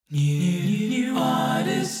New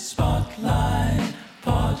Artist Spotlight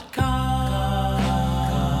Podcast.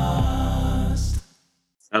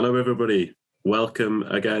 Hello, everybody. Welcome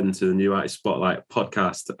again to the New Artist Spotlight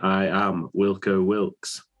Podcast. I am Wilco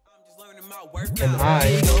Wilkes. And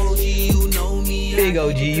I, Big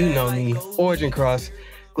OG, you know me, Origin Cross.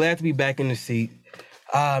 Glad to be back in the seat.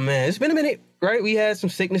 Man, it's been a minute, right? We had some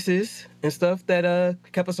sicknesses and stuff that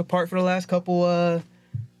kept us apart for the last couple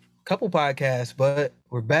podcasts, but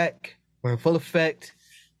we're back. We're in full effect,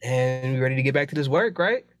 and we're ready to get back to this work,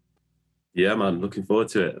 right? Yeah, man, looking forward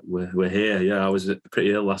to it. We're here. Yeah, I was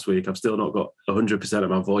pretty ill last week. I've still not got 100% of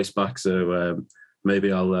my voice back, so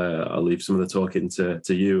maybe I'll leave some of the talking to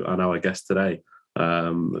you and our guest today,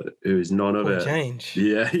 who is none other. Change.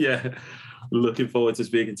 Yeah. Looking forward to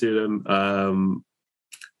speaking to them.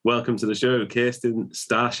 Welcome to the show, Kirsten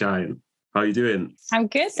Starshine. How are you doing? I'm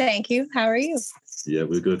good, thank you. How are you? Yeah,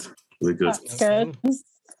 we're good. We're good. That's good.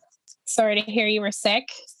 Sorry to hear you were sick.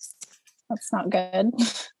 That's not good.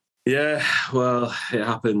 Yeah, well, it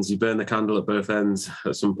happens. You burn the candle at both ends.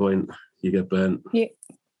 At some point, you get burnt.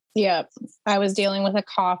 Yeah. I was dealing with a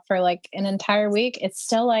cough for like an entire week. It's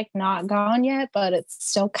still like not gone yet, but it's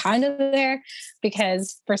still kind of there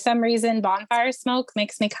because for some reason bonfire smoke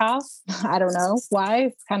makes me cough. I don't know why.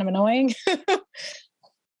 It's kind of annoying.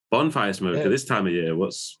 Bonfire smoke at this time of year.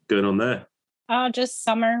 What's going on there? Just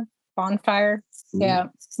summer bonfire. Yeah,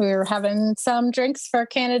 we were having some drinks for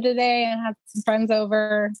Canada Day and had some friends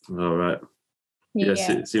over. All right. Yes,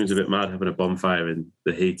 it seems a bit mad having a bonfire in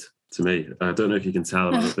the heat to me. I don't know if you can tell.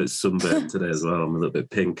 I'm a little bit sunburned today as well. I'm a little bit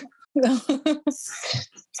pink.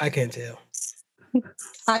 I can't tell.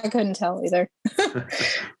 I couldn't tell either.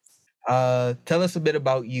 Tell us a bit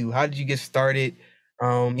about you. How did you get started?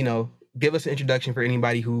 Give us an introduction for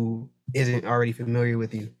anybody who isn't already familiar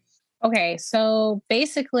with you. Okay, so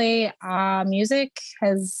basically, music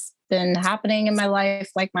has been happening in my life,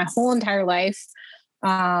 like my whole entire life.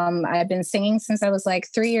 I've been singing since I was like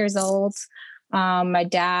 3 years old. My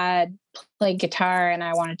dad played guitar and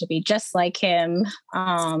I wanted to be just like him.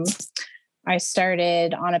 I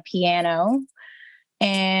started on a piano,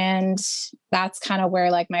 and that's kind of where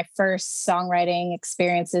like my first songwriting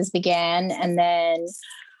experiences began. And then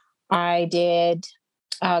I did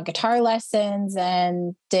guitar lessons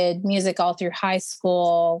and did music all through high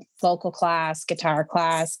school, vocal class, guitar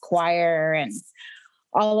class, choir, and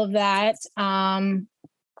all of that. And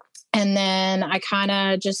then I kind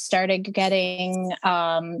of just started getting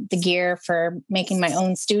the gear for making my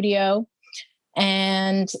own studio.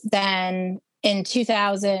 And then in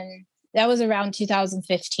 2000, that was around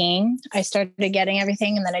 2015, I started getting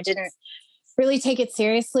everything. And then I didn't really take it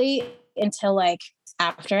seriously until like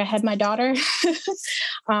after I had my daughter.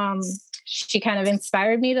 She kind of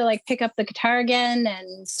inspired me to like pick up the guitar again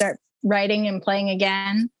and start writing and playing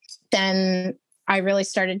again. Then I really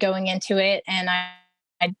started going into it, and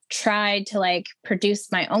I tried to like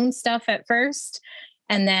produce my own stuff at first.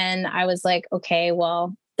 And then I was like, okay,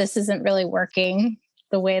 well, this isn't really working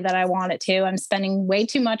the way that I want it to. I'm spending way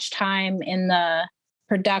too much time in the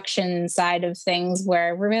production side of things,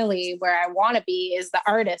 where really where I want to be is the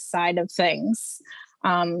artist side of things.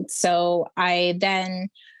 So I then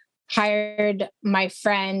hired my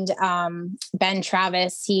friend, Ben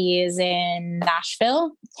Travis. He is in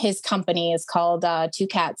Nashville. His company is called Two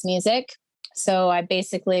Cats Music. So I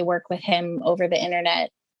basically work with him over the internet,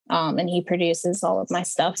 and he produces all of my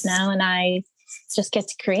stuff now, and I just get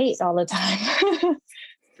to create all the time.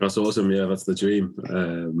 That's awesome. Yeah, that's the dream.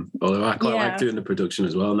 Although I quite like doing the production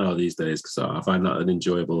as well now these days, because I find that an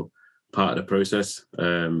enjoyable part of the process.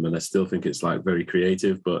 And I still think it's like very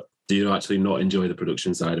creative. But do you actually not enjoy the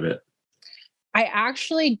production side of it? I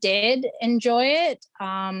actually did enjoy it.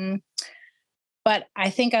 But I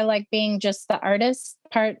think I like being just the artist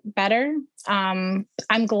part better. I'm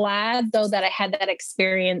glad though that I had that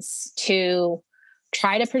experience to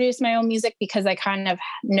try to produce my own music, because I kind of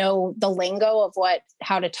know the lingo of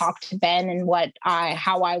how to talk to Ben and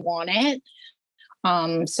how I want it.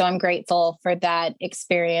 So I'm grateful for that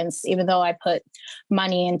experience, even though I put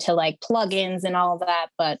money into like plugins and all of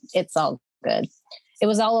that, but it's all good. It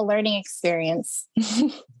was all a learning experience.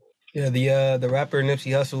 Yeah, the rapper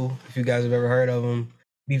Nipsey Hussle, if you guys have ever heard of him,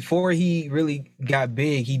 before he really got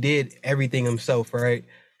big, he did everything himself, right?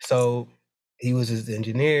 So he was his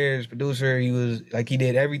engineer, his producer. He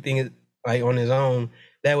did everything like on his own.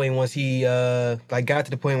 That way, once he got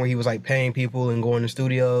to the point where he was like paying people and going to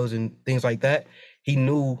studios and things like that, he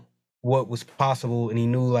knew what was possible, and he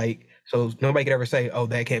knew so nobody could ever say, "Oh,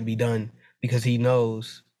 that can't be done," because he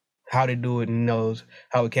knows how to do it and knows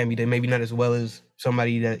how it can be done. Maybe not as well as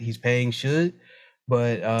somebody that he's paying should,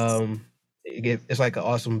 but it's like an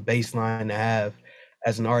awesome baseline to have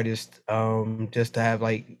as an artist, just to have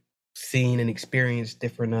like seen and experienced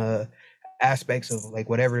different aspects of like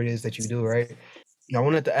whatever it is that you do, right? I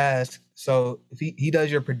wanted to ask, so if he does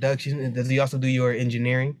your production, does he also do your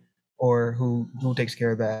engineering, or who takes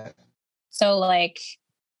care of that? So like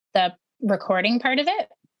the recording part of it.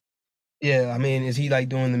 Yeah, I mean, is he like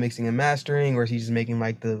doing the mixing and mastering, or is he just making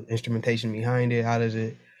like the instrumentation behind it? How does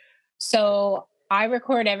it? So I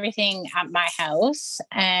record everything at my house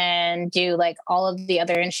and do like all of the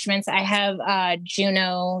other instruments. I have a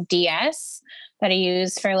Juno DS that I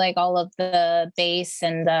use for like all of the bass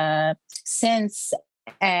and the synths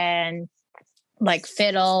and like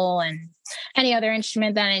fiddle and any other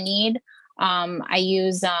instrument that I need. I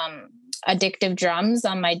use Addictive Drums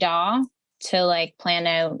on my DAW to like plan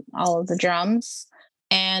out all of the drums.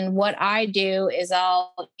 And what I do is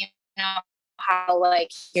I'll, how like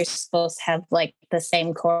you're supposed to have like the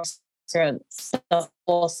same chorus throughout the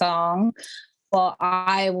whole song. Well,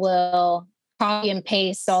 I will copy and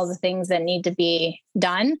paste all the things that need to be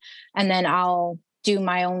done, and then I'll do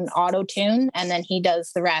my own auto tune, and then he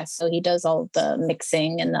does the rest. So he does all the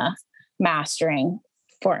mixing and the mastering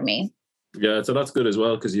for me. Yeah, so that's good as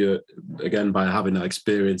well, because you're, again, by having that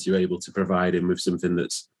experience, you're able to provide him with something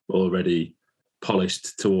that's already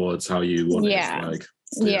polished towards how you want it. Like,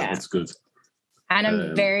 yeah, that's good. And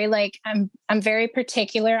I'm very like I'm very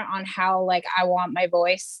particular on how like I want my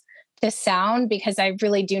voice to sound, because I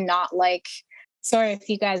really do not like, sorry if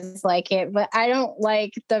you guys like it, but I don't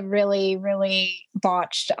like the really, really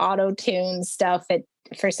botched auto tune stuff. It,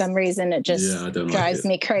 for some reason, it just drives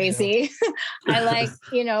me crazy. Yeah. I like,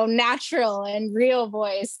 natural and real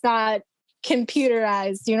voice, not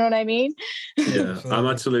computerized. You know what I mean? Yeah, I'm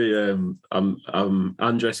actually, I'm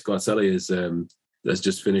Andres Guarcelli has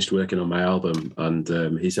just finished working on my album,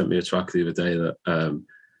 and he sent me a track the other day that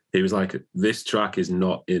he was like, this track is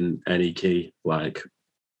not in any key, like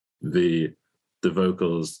the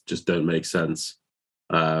vocals just don't make sense.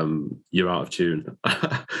 You're out of tune.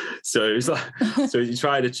 So it was like, so he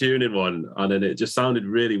tried a tuning one, and then it just sounded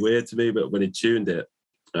really weird to me. But when he tuned it,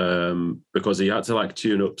 because he had to like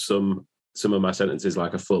tune up some of my sentences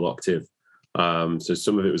like a full octave. So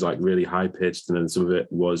some of it was like really high pitched, and then some of it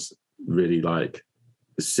was really like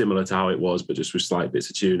similar to how it was, but just with slight bits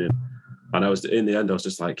of tuning. And I was, in the end, I was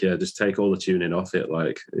just like, yeah, just take all the tuning off it.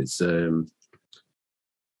 Like it's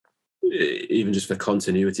even just for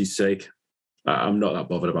continuity's sake. I'm not that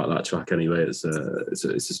bothered about that track anyway. It's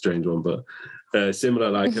a strange one, but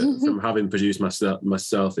similar. Like from having produced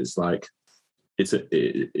myself, it's like it's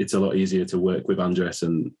a lot easier to work with Andres.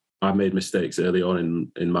 And I made mistakes early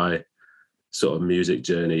on in my sort of music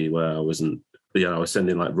journey where I wasn't, I was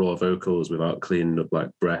sending like raw vocals without cleaning up like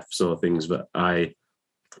breaths or things that I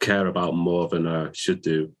care about more than I should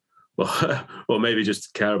do, or maybe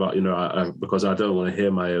just care about, because I don't want to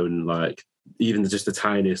hear my own, like even just the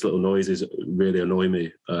tiniest little noises really annoy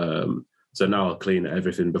me. So now I'll clean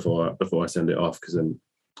everything before I send it off, because then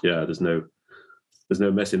there's no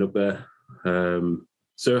messing up there.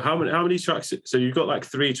 So how many tracks? So you've got like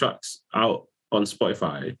 3 tracks out on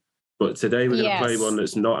Spotify, but today we're going to play one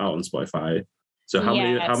that's not out on Spotify. So how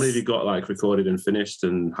many have you got like recorded and finished,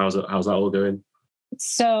 and how's that all going?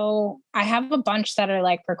 So I have a bunch that are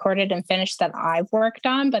like recorded and finished that I've worked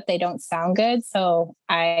on, but they don't sound good. So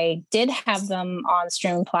I did have them on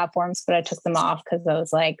streaming platforms, but I took them off because I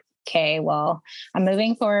was like, okay, well, I'm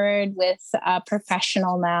moving forward with a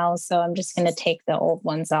professional now. So I'm just going to take the old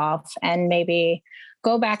ones off and maybe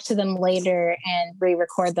go back to them later and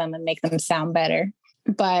re-record them and make them sound better.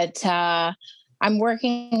 But I'm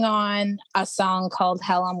working on a song called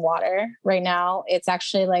Hell on Water right now. It's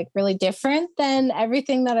actually like really different than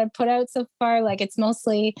everything that I've put out so far. Like it's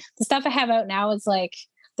mostly the stuff I have out now is like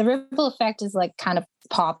the Ripple Effect is like kind of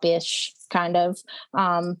pop-ish kind of.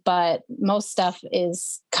 But most stuff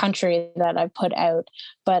is country that I've put out,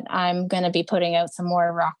 but I'm going to be putting out some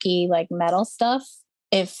more rocky, like metal stuff.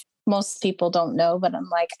 If most people don't know, but I'm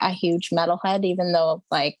like a huge metalhead, even though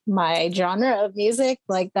like my genre of music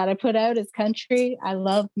like that I put out is country. I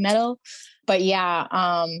love metal. But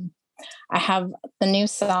I have the new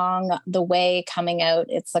song, The Way, coming out.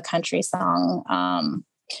 It's a country song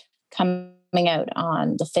coming out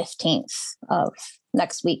on the 15th of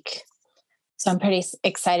next week. So I'm pretty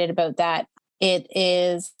excited about that. It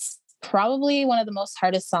is probably one of the most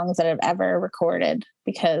hardest songs that I've ever recorded,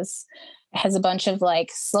 because it has a bunch of like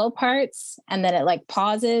slow parts, and then it like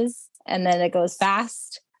pauses, and then it goes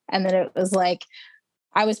fast. And then it was like,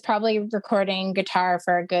 I was probably recording guitar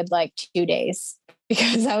for a good like 2 days,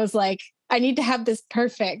 because I was like, I need to have this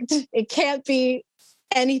perfect. It can't be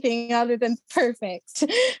anything other than perfect.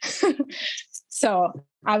 So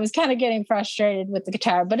I was kind of getting frustrated with the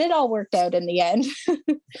guitar, but it all worked out in the end.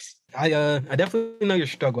 I definitely know your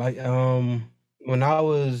struggle. When I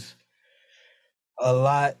was a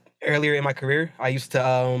lot earlier in my career, I used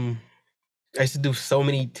to do so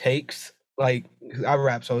many takes. Like I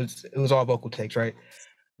rap, so it was all vocal takes, right?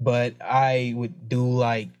 But I would do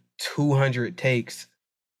like 200 takes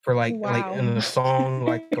for like in a song,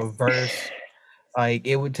 like a verse. Like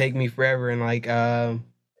it would take me forever, and like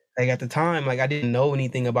at the time, like I didn't know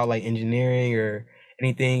anything about like engineering or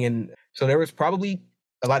anything, and so there was probably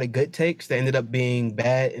a lot of good takes that ended up being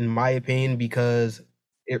bad in my opinion because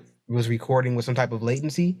it was recording with some type of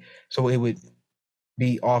latency, so it would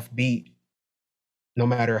be offbeat no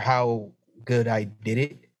matter how good I did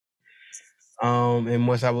it. And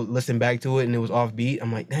once I would listen back to it and it was offbeat,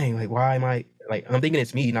 I'm like, dang, like why am I like I'm thinking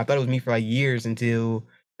it's me, and I thought it was me for like years until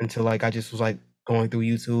like I just was like going through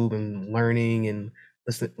YouTube and learning and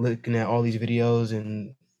looking at all these videos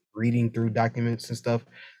and reading through documents and stuff,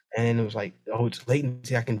 and it was like, oh, it's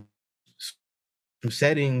latency. I can some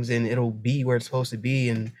settings and it'll be where it's supposed to be,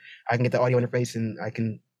 and I can get the audio interface, and I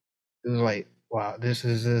can. It was like, wow, this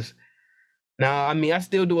is this. Now, I mean, I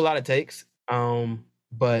still do a lot of takes,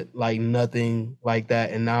 but like nothing like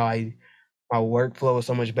that. And now my workflow is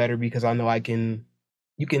so much better because I know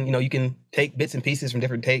you can take bits and pieces from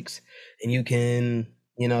different takes, and you can,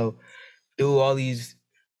 do all these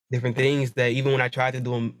different things that even when I tried to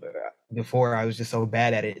do them before, I was just so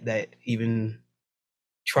bad at it that even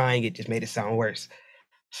trying it just made it sound worse.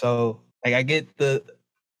 So like I get the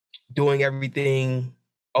doing everything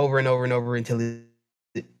over and over and over until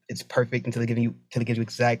it's perfect, until it gives you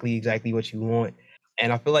exactly what you want.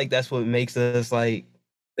 And I feel like that's what makes us like,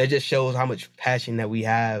 that just shows how much passion that we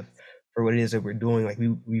have for what it is that we're doing. Like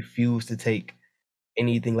we refuse to take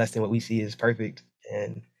anything less than what we see as perfect.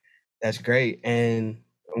 And that's great. And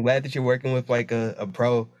I'm glad that you're working with like a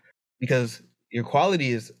pro, because your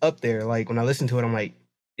quality is up there. Like when I listen to it, I'm like,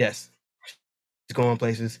 yes, it's going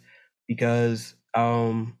places, because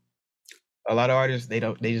a lot of artists, they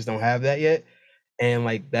just don't have that yet. And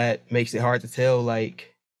like that makes it hard to tell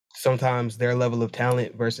like sometimes their level of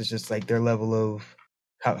talent versus just like their level of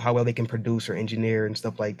how well they can produce or engineer and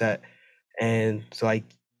stuff like that. And so like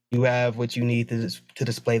you have what you need to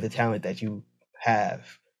display the talent that you have,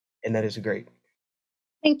 and that is great.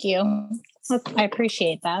 Thank you. I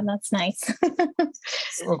appreciate that. That's nice.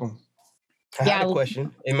 You're welcome. I had a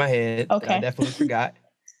question in my head that I definitely forgot.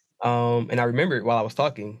 And I remembered while I was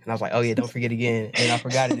talking, and I was like, oh yeah, don't forget again. And I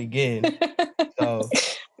forgot it again. So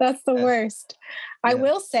that's the worst. Yeah. I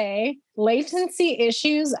will say latency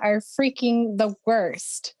issues are freaking the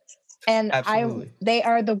worst. And they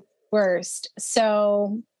are the worst.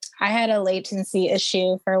 So I had a latency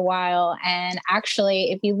issue for a while. And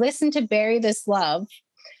actually, if you listen to Bury This Love,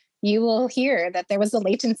 you will hear that there was a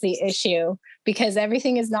latency issue because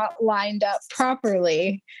everything is not lined up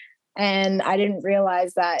properly. And I didn't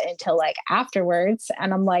realize that until like afterwards.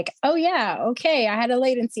 And I'm like, oh yeah, okay, I had a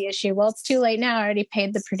latency issue. Well, it's too late now. I already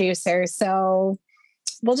paid the producer. So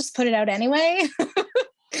we'll just put it out anyway.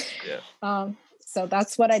 Yeah. So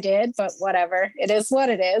that's what I did, but whatever. It is what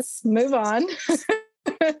it is. Move on.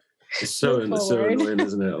 It's so annoying,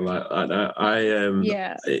 isn't it? Like I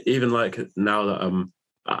even like now that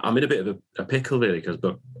I'm in a bit of a pickle really, because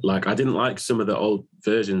like I didn't like some of the old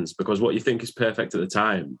versions, because what you think is perfect at the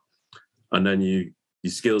time, and then your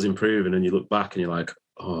skills improve, and then you look back and you're like,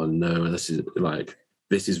 oh no, this is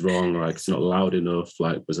wrong. Like it's not loud enough.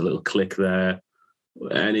 Like there's a little click there.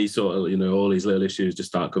 Any sort of all these little issues just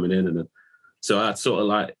start coming in, and then, so I'd sort of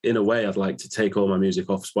like, in a way, I'd like to take all my music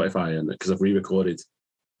off Spotify, and because I've re-recorded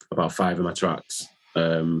about 5 of my tracks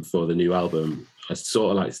for the new album, I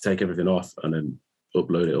sort of like to take everything off and then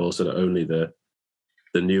upload it all so that only the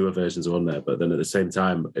newer versions are on there. But then at the same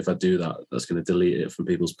time, if I do that, that's going to delete it from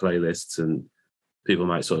people's playlists, and people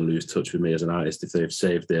might sort of lose touch with me as an artist if they've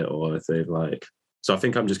saved it, or if they've like. So I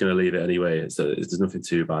think I'm just going to leave it anyway. There's nothing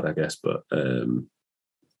too bad, I guess, but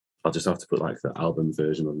I'll just have to put like the album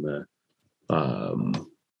version on there.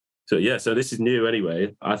 So this is new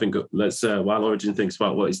anyway. I think let's while Origin thinks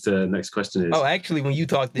about what his next question is. Oh, actually, when you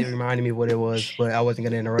talked, it reminded me of what it was, but I wasn't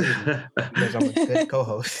going to interrupt you because I'm a good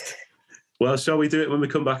co-host. Well, shall we do it when we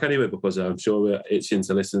come back anyway? Because I'm sure we're itching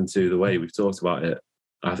to listen to the way we've talked about it.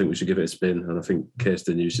 I think we should give it a spin, and I think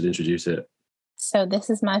Kirsten, you should introduce it. So this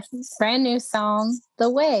is my brand new song, The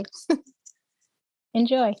Way.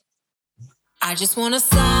 Enjoy. I just want to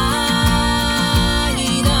slide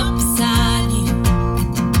up beside you.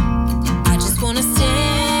 I just want to stay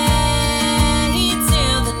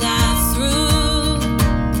till the night's through.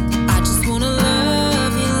 I just want to love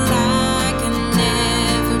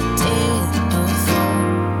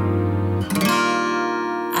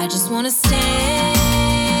just wanna stay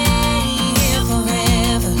here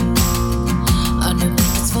forever. Under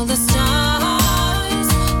blankets full of stars.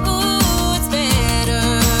 Ooh, it's better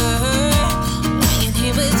lying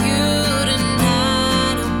here with you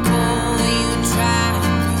tonight. Oh boy, you drive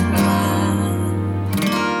me wild.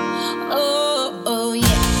 Oh yeah.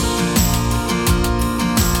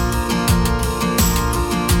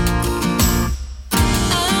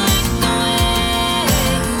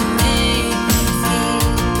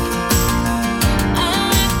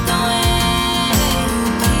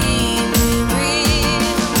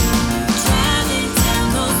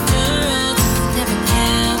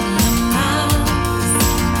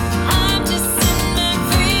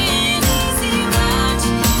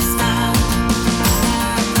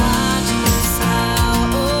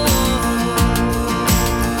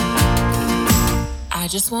 I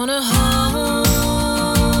just wanna hold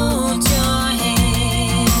your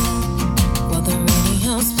hand while the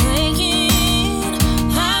radio's playing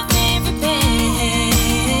our favorite band,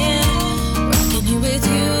 rocking here with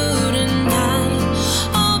you tonight.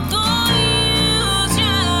 Oh boy, you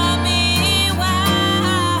drive me wild.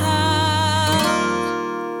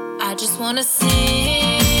 I just wanna sit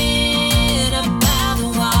up by the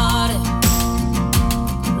water,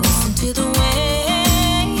 listen to the waves.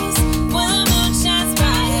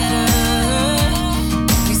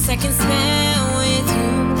 Second spent with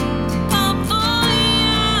you. Oh boy,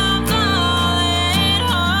 I'm falling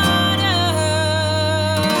harder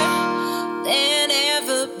than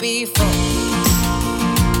ever before.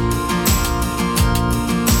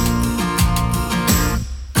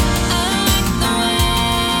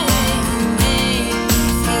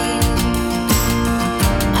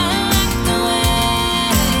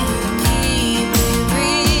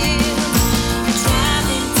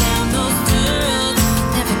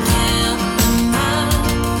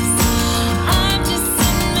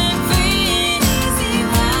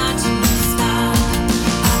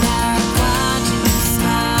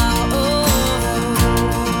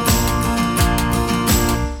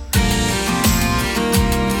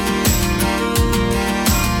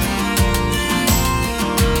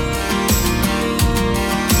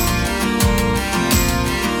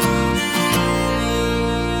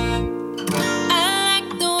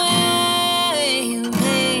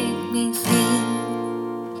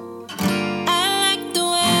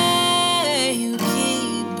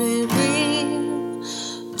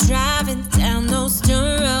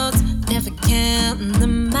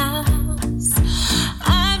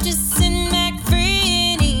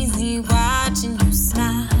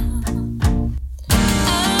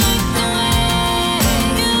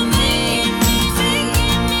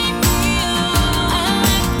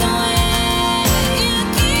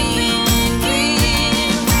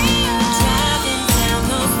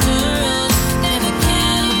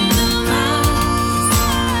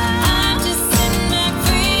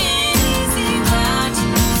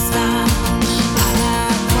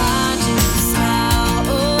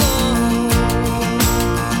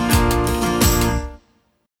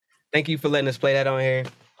 Thank you for letting us play that on here.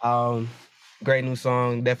 Great new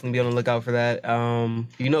song. Definitely be on the lookout for that.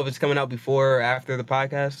 You know if it's coming out before or after the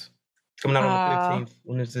podcast? It's coming out on the 15th.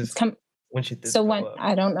 When is this? When should this So go when up?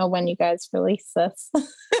 I don't know when you guys release this.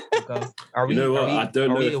 Okay. Are we? You know what? Are we, I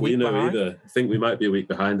don't are know we if a we week know behind? either. I think we might be a week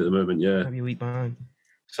behind at the moment, yeah. Might be a week behind.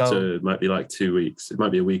 So So it might be like 2 weeks. It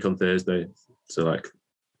might be a week on Thursday. So like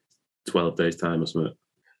 12 days time or something.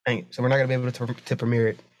 dang it. So we're not gonna be able to premiere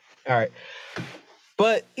it. All right.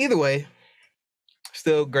 But either way,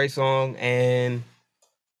 still great song, and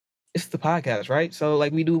it's the podcast, right? So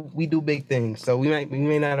like we do big things. So we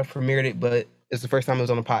may not have premiered it, but it's the first time it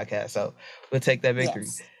was on a podcast. So we'll take that victory.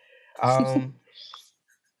 Yes.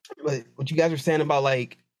 But what you guys were saying about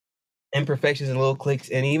like imperfections and little clicks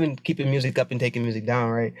and even keeping music up and taking music down,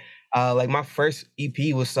 right? Like my first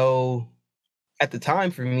EP was so, at the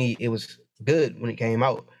time for me, it was good when it came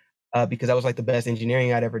out because that was like the best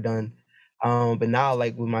engineering I'd ever done. But now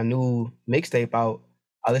like with my new mixtape out,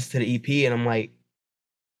 I listen to the EP and I'm like,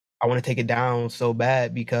 I want to take it down so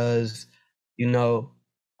bad because, you know,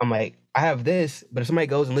 I'm like, I have this, but if somebody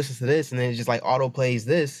goes and listens to this and then it just like auto plays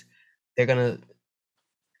this, they're gonna,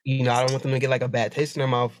 you know, I don't want them to get like a bad taste in their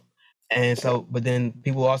mouth. And so, but then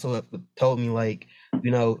people also have told me like,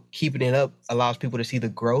 you know, keeping it up allows people to see the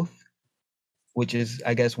growth, which is,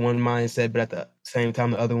 I guess, one mindset. But at the same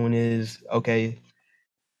time, the other one is, okay,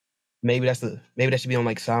 maybe that should be on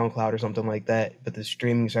like SoundCloud or something like that. But the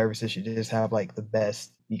streaming services should just have like the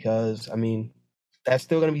best, because I mean, that's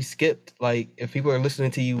still gonna be skipped. Like if people are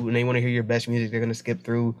listening to you and they want to hear your best music, they're gonna skip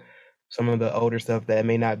through some of the older stuff that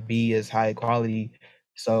may not be as high quality.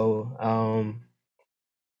 So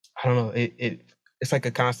I don't know. It's like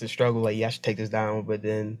a constant struggle. Like, yeah, I should take this down, but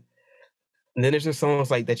then and then there's just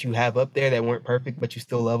songs like that you have up there that weren't perfect, but you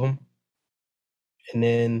still love them. And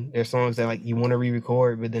then there's songs that like you want to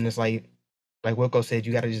re-record, but then it's like Wilco said,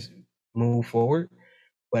 you got to just move forward.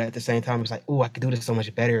 But at the same time, it's like, oh, I could do this so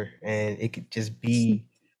much better, and it could just be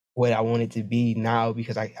what I want it to be now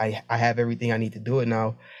because I have everything I need to do it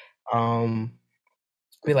now.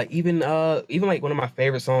 But like even like one of my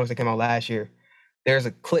favorite songs that came out last year, there's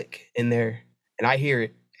a click in there, and I hear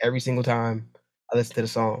it every single time I listen to the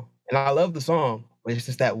song, and I love the song, but it's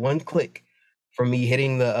just that one click from me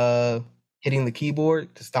hitting the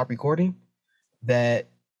keyboard to stop recording that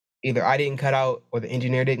either I didn't cut out or the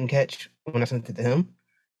engineer didn't catch when I sent it to him,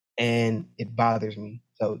 and it bothers me.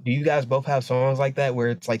 So do you guys both have songs like that where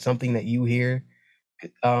it's like something that you hear?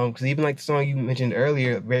 Because even like the song you mentioned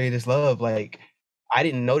earlier, "Bury This Love," like I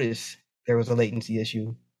didn't notice there was a latency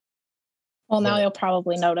issue. Well, now But you'll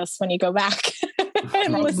probably notice when you go back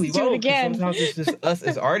and listen probably to it won't, 'cause again. sometimes it's just us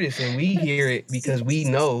as artists and we hear it because we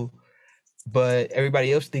know, but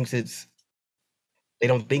everybody else thinks they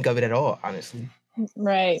don't think of it at all, honestly.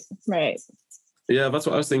 Right. Yeah, that's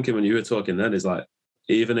what I was thinking when you were talking then, is like,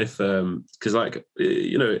 even if, because like,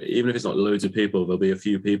 even if it's not loads of people, there'll be a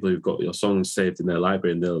few people who've got your songs saved in their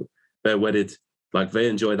library and they're wedded, like they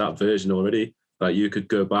enjoy that version already. Like you could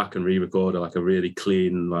go back and re-record like a really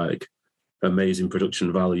clean, like amazing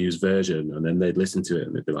production values version, and then they'd listen to it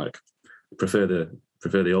and they'd be like, prefer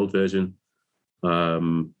the old version.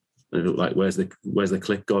 And it'd be like, where's the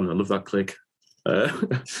click gone? I love that click.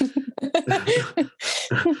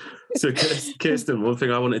 So Kirsten, one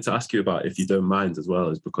thing I wanted to ask you about, if you don't mind as well,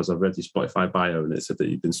 is because I've read your Spotify bio and it said that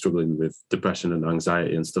you've been struggling with depression and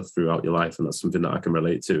anxiety and stuff throughout your life, and that's something that I can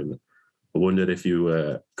relate to. And I wondered if you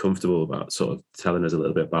were comfortable about sort of telling us a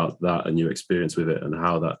little bit about that and your experience with it and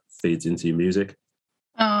how that feeds into your music.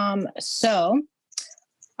 So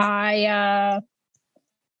I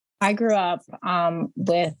grew up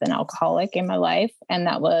with an alcoholic in my life, and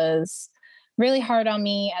that was really hard on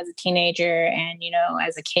me as a teenager. And,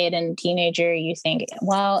 as a kid and teenager, you think,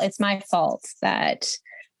 well, it's my fault that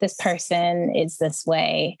this person is this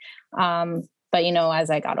way. But, as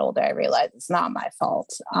I got older, I realized it's not my fault.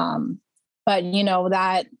 But,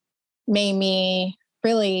 that made me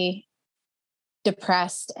really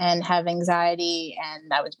depressed and have anxiety,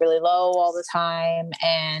 and I was really low all the time.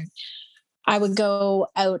 And I would go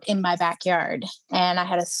out in my backyard and I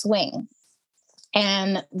had a swing.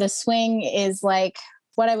 And the swing is like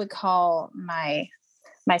what I would call my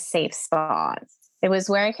safe spot. It was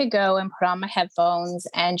where I could go and put on my headphones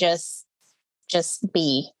and just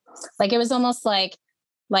be. Like, it was almost like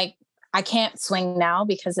I can't swing now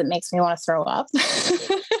because it makes me want to throw up.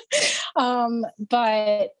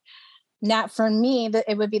 But not for me,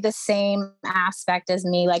 it would be the same aspect as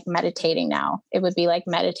me like meditating now. It would be like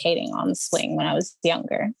meditating on the swing when I was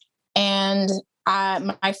younger. And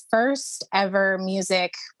my first ever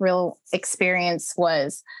music real experience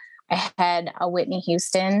was I had a Whitney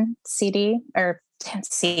Houston tape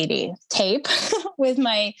with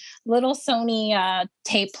my little Sony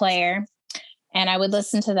tape player. And I would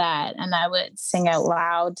listen to that and I would sing out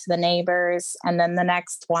loud to the neighbors. And then the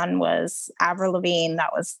next one was Avril Lavigne.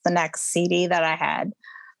 That was the next CD that I had.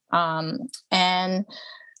 And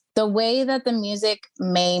the way that the music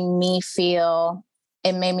made me feel,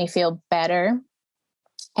 it made me feel better.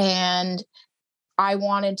 And I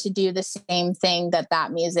wanted to do the same thing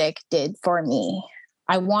that music did for me.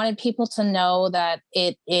 I wanted people to know that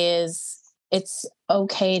it's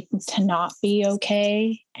okay to not be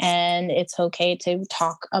okay. And it's okay to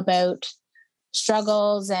talk about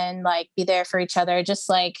struggles and like be there for each other. Just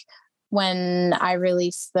like when I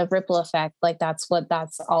released the Ripple Effect, like that's what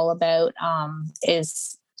that's all about,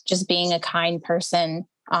 is just being a kind person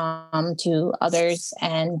to others.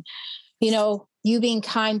 And, you being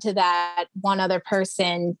kind to that one other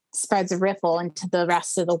person spreads a ripple into the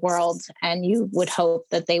rest of the world. And you would hope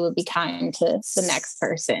that they would be kind to the next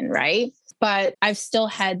person. Right. But I've still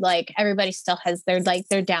had everybody still has their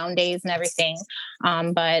down days and everything.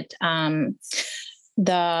 But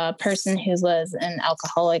the person who was an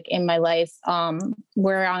alcoholic in my life,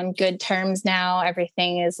 we're on good terms now.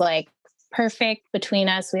 Everything is perfect between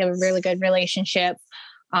us. We have a really good relationship.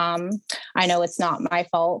 I know it's not my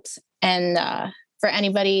fault. And for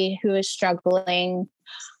anybody who is struggling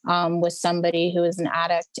with somebody who is an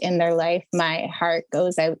addict in their life, my heart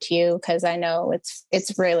goes out to you because I know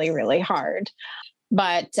it's really, really hard.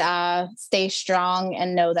 But stay strong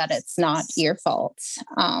and know that it's not your fault.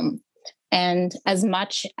 And as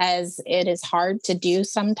much as it is hard to do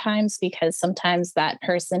sometimes, because sometimes that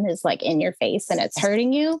person is in your face and it's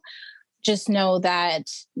hurting you, just know that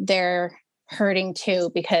they're hurting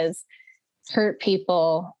too, because hurt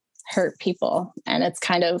people. And it's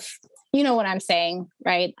kind of, you know what I'm saying,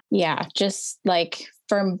 right? Yeah, just like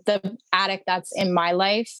for the addict that's in my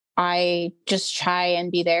life, I just try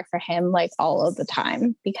and be there for him like all of the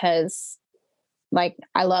time, because like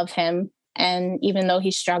I love him. And even though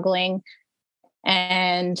he's struggling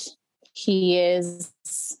and he is,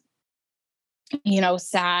 you know,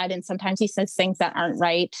 sad, and sometimes he says things that aren't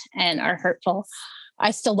right and are hurtful,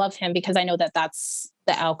 I still love him because I know that that's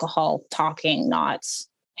the alcohol talking, not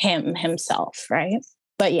him himself, right?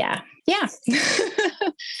 But yeah.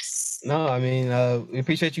 No, I mean, we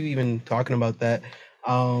appreciate you even talking about that.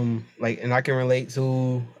 Like, and I can relate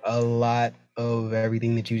to a lot of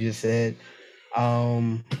everything that you just said.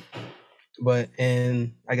 But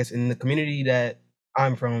I guess in the community that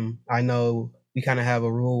I'm from, I know we kind of have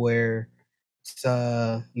a rule where it's,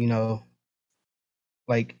 you know,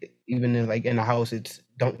 like even in the house,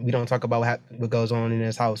 we don't talk about what goes on in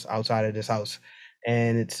this house outside of this house,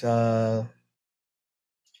 and it's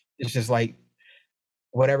just like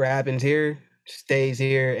whatever happens here stays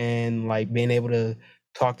here, and like being able to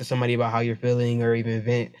talk to somebody about how you're feeling or even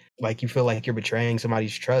vent, like you feel like you're betraying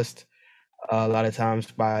somebody's trust a lot of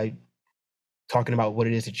times by talking about what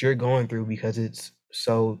it is that you're going through, because it's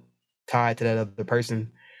so tied to that other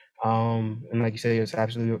person. And like you said,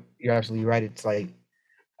 you're absolutely right. It's like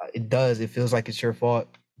it feels like it's your fault,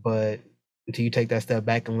 but until you take that step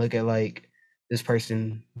back and look at like this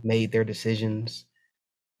person made their decisions,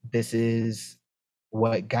 this is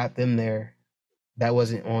what got them there, that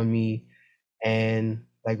wasn't on me, and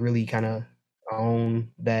like really kind of own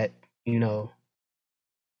that, you know,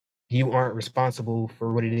 you aren't responsible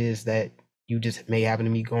for what it is that you just may happen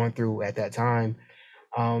to be going through at that time.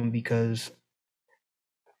 Because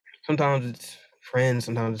sometimes it's friends,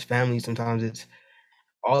 sometimes it's family, sometimes it's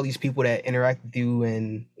all these people that interact with you,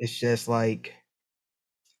 and it's just like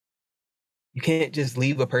you can't just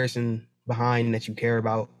leave a person behind that you care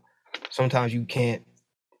about. Sometimes you're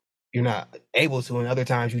not able to, and other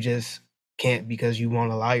times you just can't because you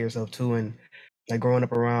won't allow yourself to. And like growing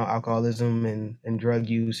up around alcoholism and drug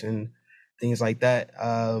use and things like that,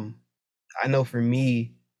 I know for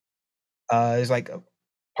me, there's like a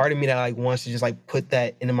part of me that like wants to just like put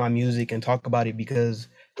that into my music and talk about it, because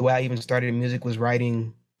the way I even started in music was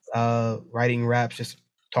writing raps, just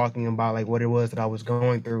talking about like what it was that I was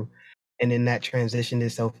going through, and then that transitioned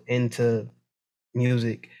itself into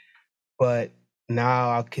music. But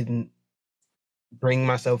now I couldn't bring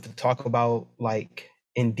myself to talk about like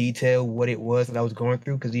in detail what it was that I was going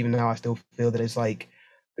through, because even now I still feel that it's like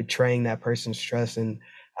betraying that person's trust. And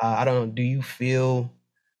I don't know, do you feel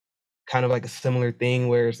kind of like a similar thing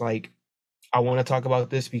where it's like, I want to talk about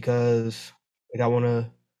this because like I want to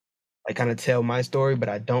like kind of tell my story, but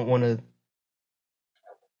I don't want to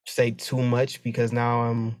say too much because now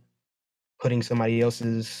I'm putting somebody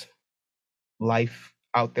else's life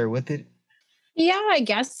out there with it? Yeah, I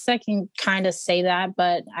guess I can kind of say that,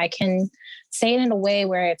 but I can say it in a way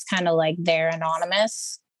where it's kind of like they're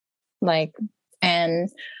anonymous. Like, and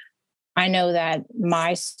I know that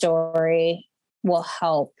my story will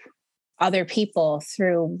help other people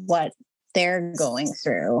through what they're going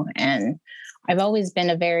through. And I've always been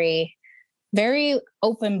a very, very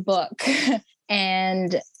open book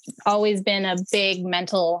and always been a big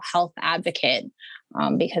mental health advocate,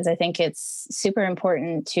 because I think it's super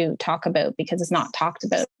important to talk about, because it's not talked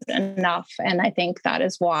about enough. And I think that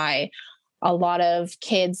is why a lot of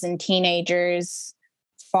kids and teenagers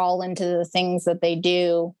fall into the things that they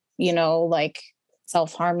do, you know, like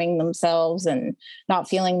self-harming themselves and not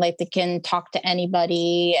feeling like they can talk to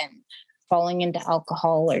anybody and falling into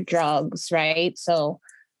alcohol or drugs, right? So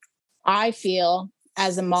I feel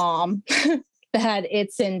as a mom that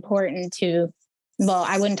it's important to, well,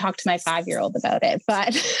 I wouldn't talk to my 5-year-old about it,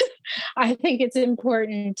 but I think it's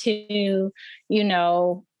important to, you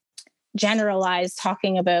know, generalize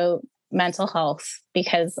talking about mental health,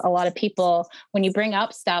 because a lot of people, when you bring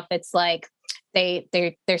up stuff, it's like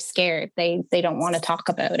they're scared. They don't want to talk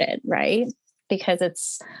about it, right? Because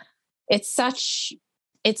it's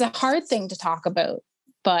a hard thing to talk about,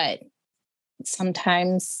 but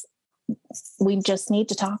sometimes we just need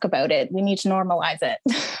to talk about it. We need to normalize it.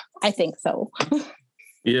 I think so.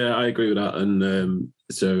 Yeah, I agree with that. And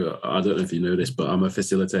so I don't know if you know this, but I'm a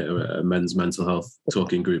facilitator at a men's mental health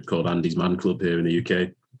talking group called Andy's Man Club here in the UK.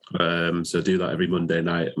 So I do that every Monday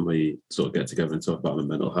night, and we sort of get together and talk about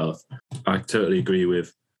mental health. I totally agree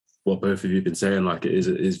with what both of you have been saying. Like it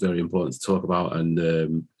is very important to talk about.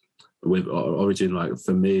 And with Origin, like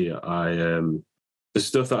for me, there's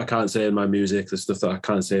stuff that I can't say in my music, there's stuff that I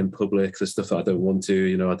can't say in public, there's stuff that I don't want to,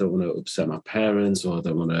 you know, I don't want to upset my parents, or I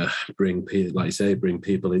don't want to bring people, like you say, bring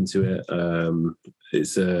people into it.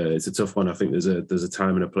 It's a tough one. I think there's a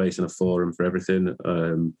time and a place and a forum for everything.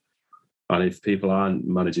 And if people aren't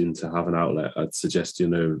managing to have an outlet, I'd suggest, you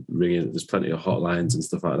know, ringing. There's plenty of hotlines and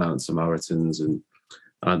stuff like that, and Samaritans and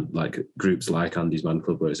like groups like Andy's Man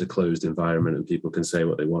Club, where it's a closed environment and people can say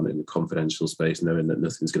what they want in a confidential space, knowing that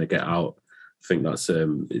nothing's going to get out. I think that's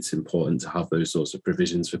it's important to have those sorts of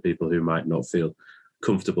provisions for people who might not feel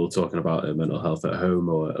comfortable talking about their mental health at home,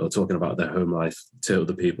 or talking about their home life to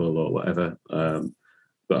other people or whatever.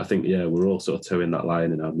 But I think, yeah, we're all sort of towing that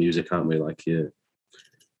line in our music, aren't we? Like you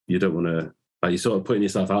don't want to, like, you're sort of putting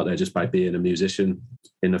yourself out there just by being a musician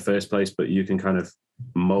in the first place, but you can kind of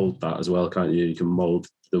mold that as well, can't you? You can mold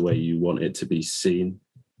the way you want it to be seen.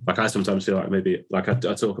 Like, I sometimes feel like maybe, like, I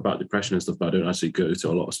talk about depression and stuff, but I don't actually go to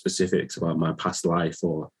a lot of specifics about my past life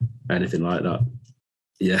or anything like that.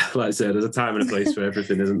 Yeah, like I said, there's a time and a place for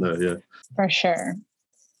everything, isn't there? Yeah, For sure.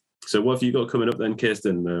 So what have you got coming up then,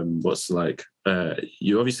 Kirsten? What's like,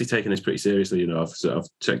 you're obviously taking this pretty seriously, you know, I've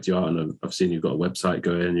checked you out and I've seen you've got a website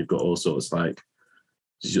going, you've got all sorts like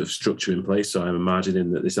sort of structure in place. So I'm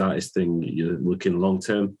imagining that this artist thing, you're looking long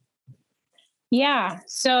term. Yeah.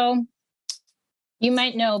 So you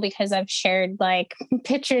might know, because I've shared like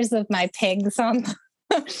pictures of my pigs on the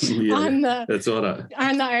That's all that.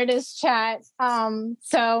 on the artist chat.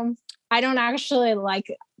 So I don't actually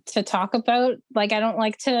like to talk about, like, I don't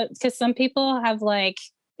like to, because some people have like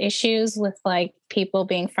issues with like people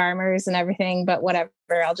being farmers and everything, but whatever,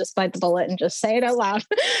 I'll just bite the bullet and just say it out loud.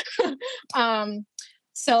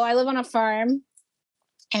 So I live on a farm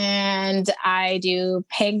and I do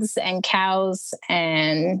pigs and cows,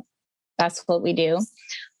 and that's what we do.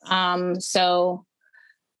 So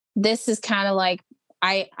this is kind of like,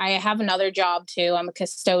 I have another job too. I'm a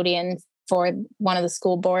custodian for one of the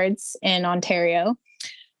school boards in Ontario.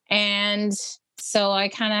 And so I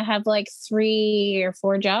kind of have like 3 or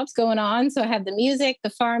 4 jobs going on. So I have the music, the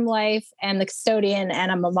farm life, and the custodian,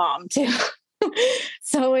 and I'm a mom too.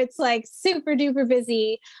 So it's like super duper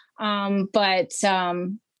busy. But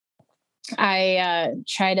I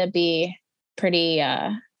try to be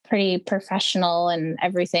pretty professional and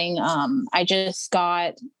everything. I just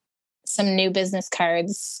got some new business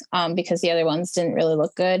cards because the other ones didn't really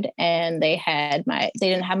look good, and they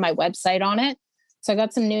didn't have my website on it. So I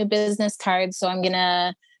got some new business cards. So I'm going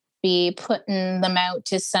to be putting them out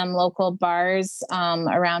to some local bars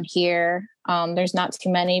around here. There's not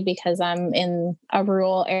too many because I'm in a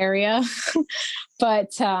rural area,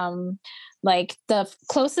 but like the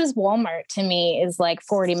closest Walmart to me is like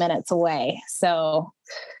 40 minutes away. So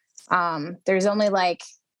there's only like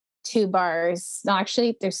 2 bars. No,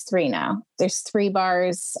 actually there's 3 now. There's 3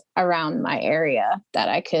 bars around my area that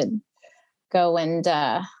I could go and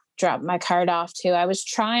drop my card off to. I was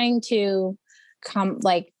trying to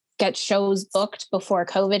get shows booked before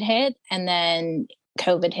COVID hit, and then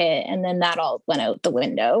COVID hit, and then that all went out the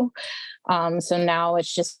window. So now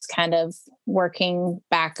it's just kind of working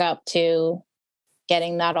back up to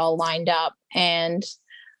getting that all lined up. And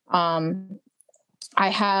I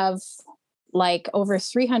have like over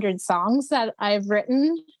 300 songs that I've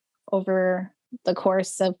written over the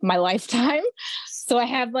course of my lifetime. So I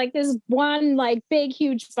have like this one like big,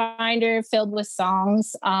 huge binder filled with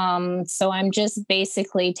songs. So I'm just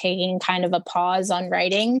basically taking kind of a pause on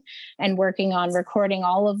writing and working on recording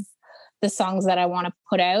all of the songs that I want to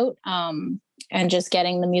put out, and just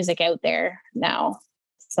getting the music out there now.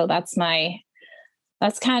 So that's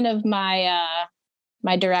kind of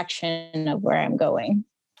my direction of where I'm going.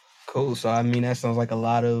 Cool. So, I mean, that sounds like a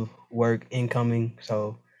lot of work incoming.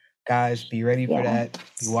 So, guys, be ready for that.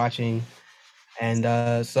 Be watching. And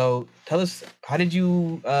so tell us, how did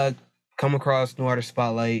you come across New Artist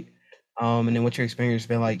Spotlight? And then what's your experience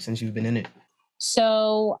been like since you've been in it?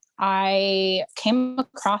 So I came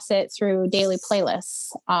across it through daily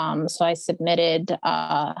playlists. So I submitted,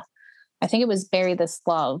 I think it was Bury This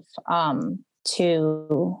Love,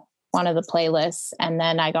 to one of the playlists. And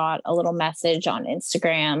then I got a little message on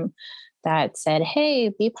Instagram that said, hey,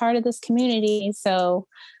 be part of this community. So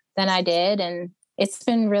then I did. And it's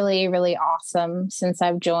been really, really awesome since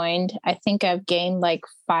I've joined. I think I've gained like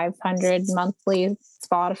 500 monthly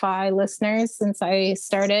Spotify listeners since I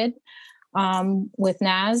started with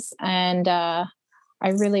Naz. And I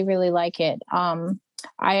really, really like it.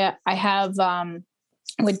 I have,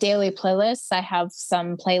 with daily playlists, I have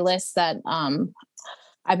some playlists that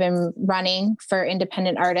I've been running for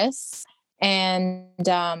independent artists. And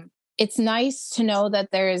it's nice to know that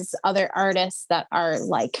there's other artists that are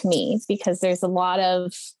like me, because there's a lot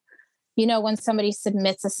of you know, when somebody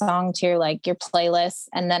submits a song to your playlist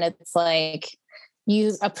and then it's like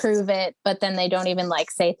you approve it, but then they don't even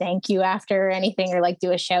like say thank you after or anything or like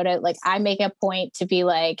do a shout out. Like I make a point to be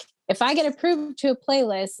like, if I get approved to a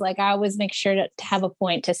playlist, like I always make sure to have a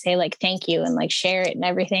point to say like thank you and like share it and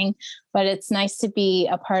everything. But it's nice to be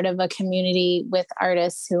a part of a community with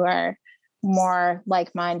artists who are more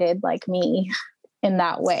like-minded like me in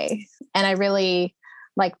that way. And I really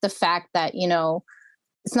like the fact that, you know,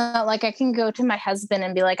 it's not like I can go to my husband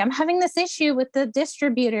and be like, I'm having this issue with the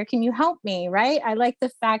distributor. Can you help me? Right. I like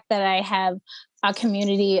the fact that I have a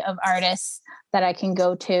community of artists that I can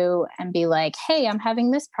go to and be like, hey, I'm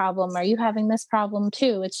having this problem. Are you having this problem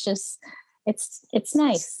too? It's just, it's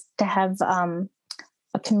nice to have a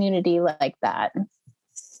community like that.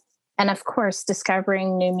 And of course,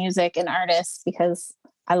 discovering new music and artists, because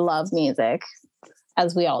I love music,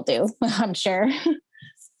 as we all do, I'm sure.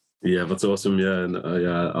 Yeah, that's awesome. Yeah, and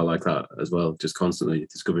I like that as well. Just constantly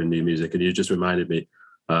discovering new music, and you just reminded me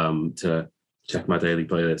to check my daily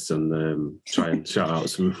playlist and try and shout out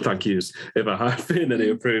some thank yous if I have been any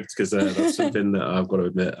approved, because that's something that I've got to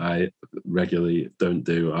admit I regularly don't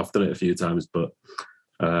do. I've done it a few times, but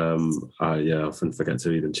I often forget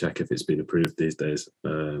to even check if it's been approved these days.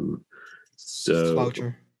 So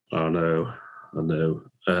I know.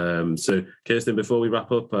 So Kirsten, before we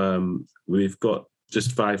wrap up, we've got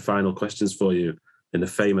just 5 final questions for you in the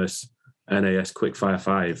famous NAS Quickfire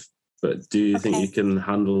 5. But do you think you can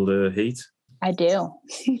handle the heat? I do.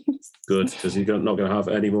 Good, because you're not going to have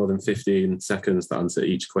any more than 15 seconds to answer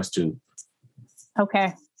each question.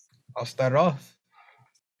 Okay. I'll start off.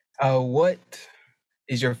 What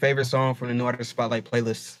is your favorite song from the New Artist Spotlight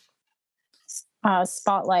playlist?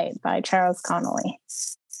 Spotlight by Charles Connolly.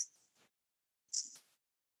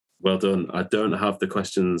 Well done. I don't have the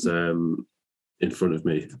questions in front of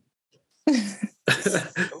me.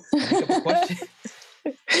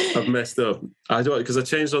 I've messed up. I don't, because I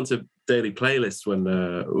changed onto daily playlists when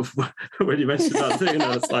you mentioned that thing.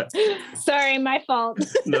 I was like, sorry, my fault.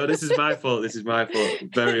 No, this is my fault.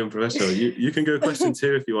 Very unprofessional. You can go question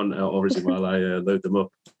 2 if you want, Origin, while I load them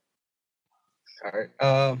up. All right.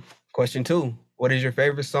 Question 2. What is your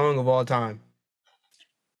favorite song of all time?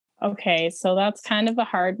 Okay, so that's kind of a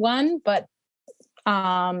hard one, but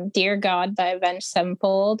Dear God by Avenged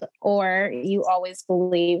Sevenfold, or You Always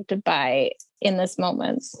Believed by In This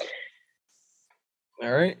Moment.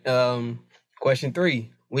 All right. Question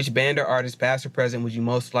 3. Which band or artist, past or present, would you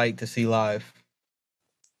most like to see live?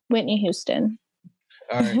 Whitney Houston.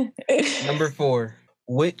 All right. Number 4.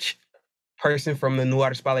 Which person from the New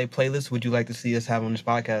Artist Spotlight playlist would you like to see us have on this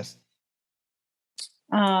podcast?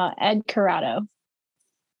 Ed Corrado.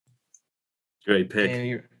 Great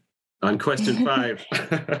pick. And question 5. He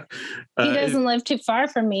doesn't live too far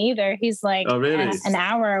from me either. He's like an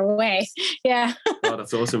hour away. Yeah. Oh,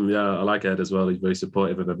 that's awesome. Yeah, I like Ed as well. He's very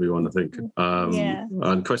supportive of everyone, I think. Yeah.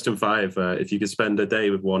 And question 5, if you could spend a day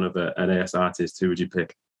with one of the NAS artists, who would you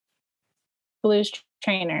pick? Blues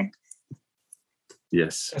Trainer.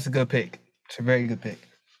 Yes. That's a good pick. It's a very good pick.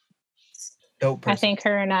 Dope person. I think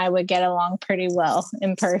her and I would get along pretty well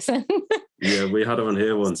in person. Yeah, we had her on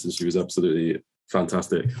here once and she was absolutely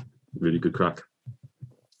fantastic. Really good crack.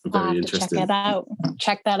 Very interesting.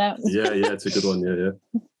 Check that out. Yeah, it's a good one. Yeah.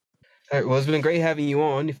 All right, well, it's been great having you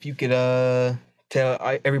on. If you could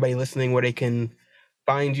tell everybody listening where they can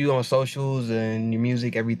find you on socials and your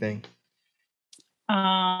music, everything.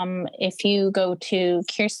 If you go to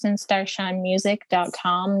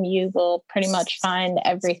KirstenStarshineMusic.com, you will pretty much find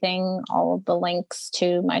everything, all of the links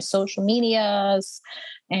to my social medias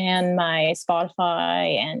and my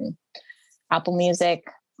Spotify and Apple Music,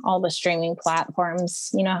 all the streaming platforms.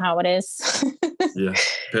 You know how it is. Yeah,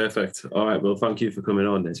 perfect. All right. Well, thank you for coming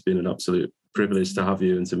on. It's been an absolute privilege to have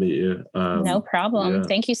you and to meet you. No problem. Yeah.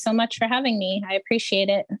 Thank you so much for having me. I appreciate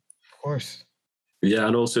it. Of course. Yeah,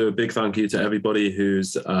 and also a big thank you to everybody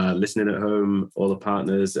who's listening at home, all the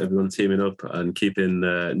partners, everyone teaming up and keeping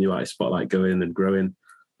the New Artist Spotlight going and growing.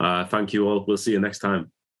 Thank you all. We'll see you next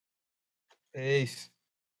time. Peace.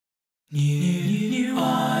 New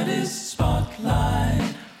Artist